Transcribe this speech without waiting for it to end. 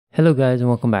Hello guys and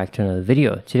welcome back to another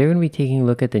video. Today we're going to be taking a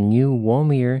look at the new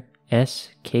Womier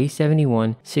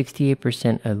S-K71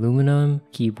 68% aluminum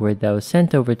keyboard that was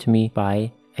sent over to me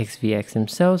by XVX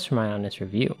themselves for my honest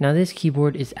review. Now this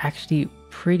keyboard is actually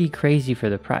pretty crazy for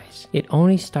the price. It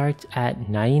only starts at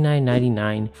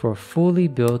 $99.99 for a fully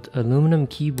built aluminum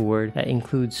keyboard that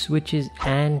includes switches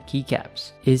and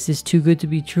keycaps. Is this too good to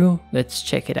be true? Let's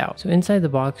check it out. So inside the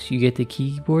box you get the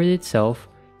keyboard itself,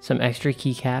 some extra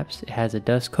keycaps. It has a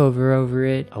dust cover over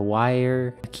it, a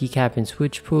wire, a keycap and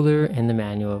switch puller, and the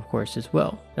manual of course as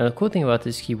well. Now the cool thing about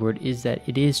this keyboard is that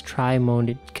it is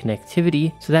tri-moded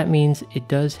connectivity, so that means it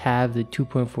does have the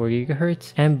 2.4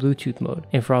 GHz and Bluetooth mode.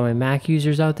 And for all my Mac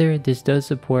users out there, this does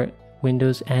support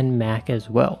Windows and Mac as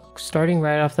well. Starting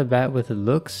right off the bat with the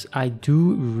looks, I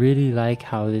do really like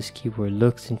how this keyboard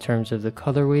looks in terms of the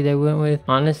colorway they went with.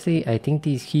 Honestly, I think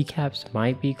these keycaps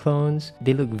might be clones.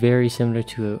 They look very similar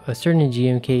to a certain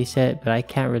GMK set, but I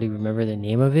can't really remember the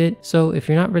name of it. So if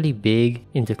you're not really big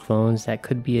into clones, that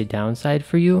could be a downside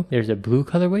for you. There's a blue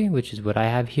colorway, which is what I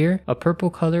have here, a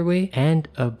purple colorway, and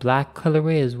a black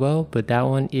colorway as well, but that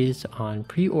one is on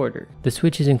pre-order. The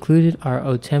switches included are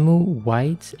Otemu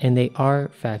whites, and they are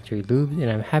factory lubed, and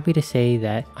I'm happy to say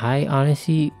that I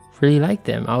honestly really like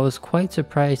them. I was quite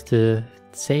surprised to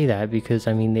say that because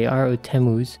I mean they are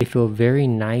Otemus. They feel very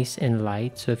nice and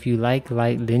light, so if you like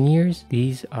light linears,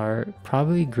 these are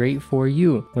probably great for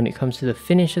you. When it comes to the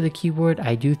finish of the keyboard,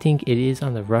 I do think it is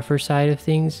on the rougher side of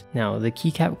things. Now the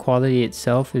keycap quality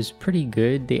itself is pretty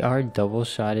good. They are double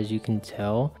shot as you can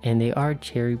tell, and they are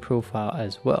cherry profile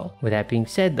as well. With that being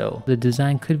said though, the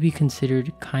design could be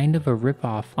considered kind of a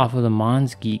ripoff off of the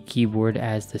Monsgeek keyboard,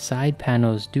 as the side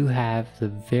panels do have the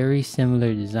very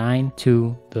similar design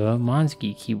to the Monsgeek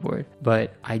keyboard,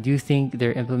 but I do think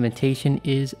their implementation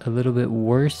is a little bit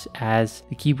worse, as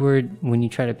the keyboard, when you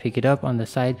try to pick it up on the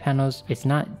side panels, it's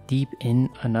not deep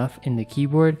in enough in the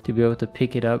keyboard to be able to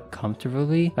pick it up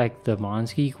comfortably like the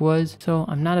Monsgeek was. So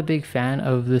I'm not a big fan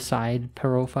of the side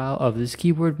profile of this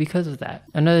keyboard because of that.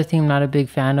 Another thing I'm not a big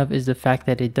fan of is the fact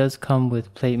that it does come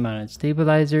with plate mounted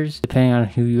stabilizers. Depending on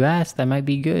who you ask, that might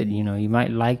be good. You know, you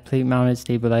might like plate mounted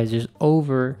stabilizers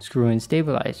over screw-in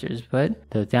stabilizers,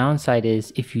 but the downside is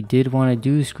if you did want to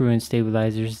do screw-in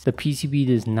stabilizers, the PCB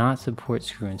does not support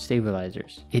screw-in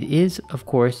stabilizers. It is of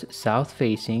course south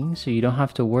facing, so you don't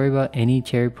have to worry about any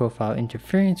cherry profile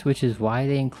interference, which is why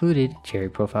they included cherry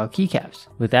profile keycaps.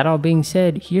 With that all being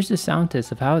said, here's the sound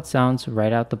test of how it sounds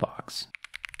right out the box.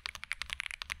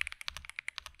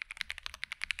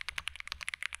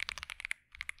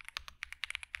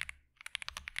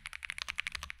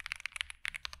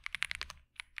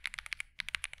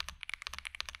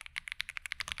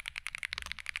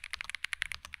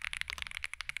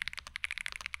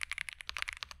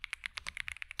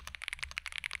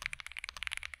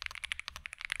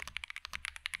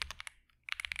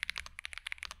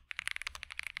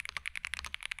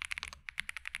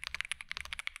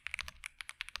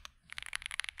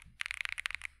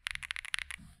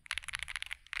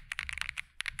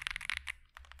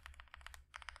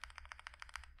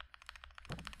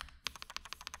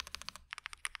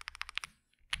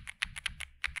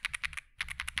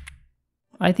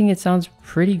 I think it sounds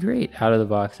pretty great out of the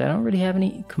box. I don't really have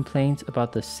any complaints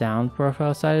about the sound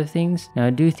profile side of things. Now I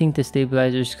do think the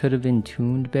stabilizers could have been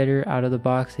tuned better out of the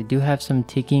box. They do have some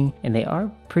ticking and they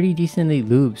are pretty decently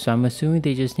lubed, so I'm assuming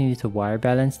they just needed to wire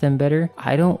balance them better.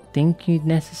 I don't think you'd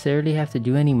necessarily have to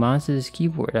do any mods to this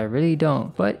keyboard, I really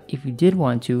don't. But if you did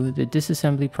want to, the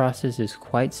disassembly process is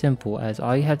quite simple, as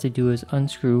all you have to do is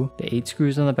unscrew the 8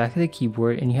 screws on the back of the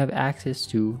keyboard and you have access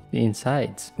to the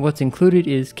insides. What's included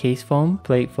is case foam,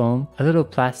 plate foam, a little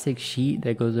plastic sheet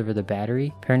that goes over the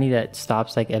battery, apparently that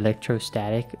stops like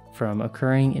electrostatic from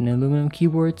occurring in an aluminum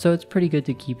keyboard, so it's pretty good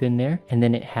to keep in there. And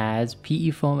then it has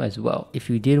PE foam as well. If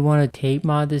you did want to tape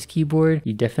mod this keyboard,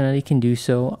 you definitely can do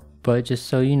so, but just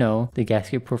so you know, the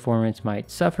gasket performance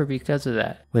might suffer because of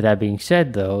that. With that being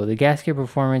said though, the gasket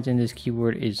performance in this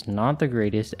keyboard is not the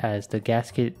greatest, as the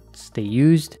gaskets they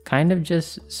used kind of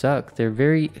just suck. They're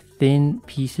very thin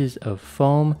pieces of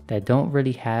foam that don't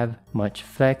really have much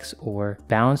flex or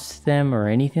bounce to them or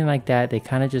anything like that. They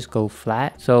kind of just go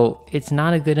flat, so it's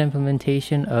not a good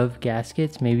implementation of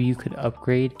gaskets. Maybe you could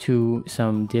upgrade to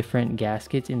some different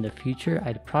gaskets in the future.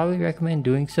 I'd probably recommend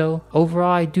doing so.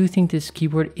 Overall, I do think this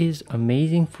keyboard is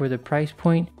amazing for the price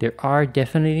point. There are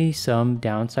definitely some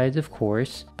downsides of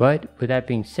course, but with that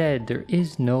being said, there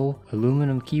is no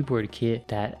aluminum keyboard kit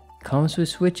that comes with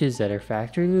switches that are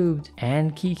factory lubed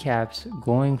and keycaps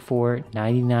going for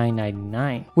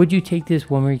 $99.99. Would you take this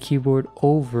Womier keyboard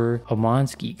over a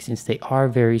Monsgeek since they are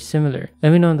very similar?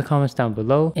 Let me know in the comments down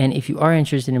below, and if you are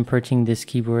interested in purchasing this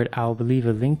keyboard, I'll leave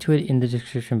a link to it in the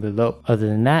description below. Other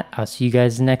than that, I'll see you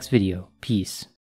guys in the next video. Peace.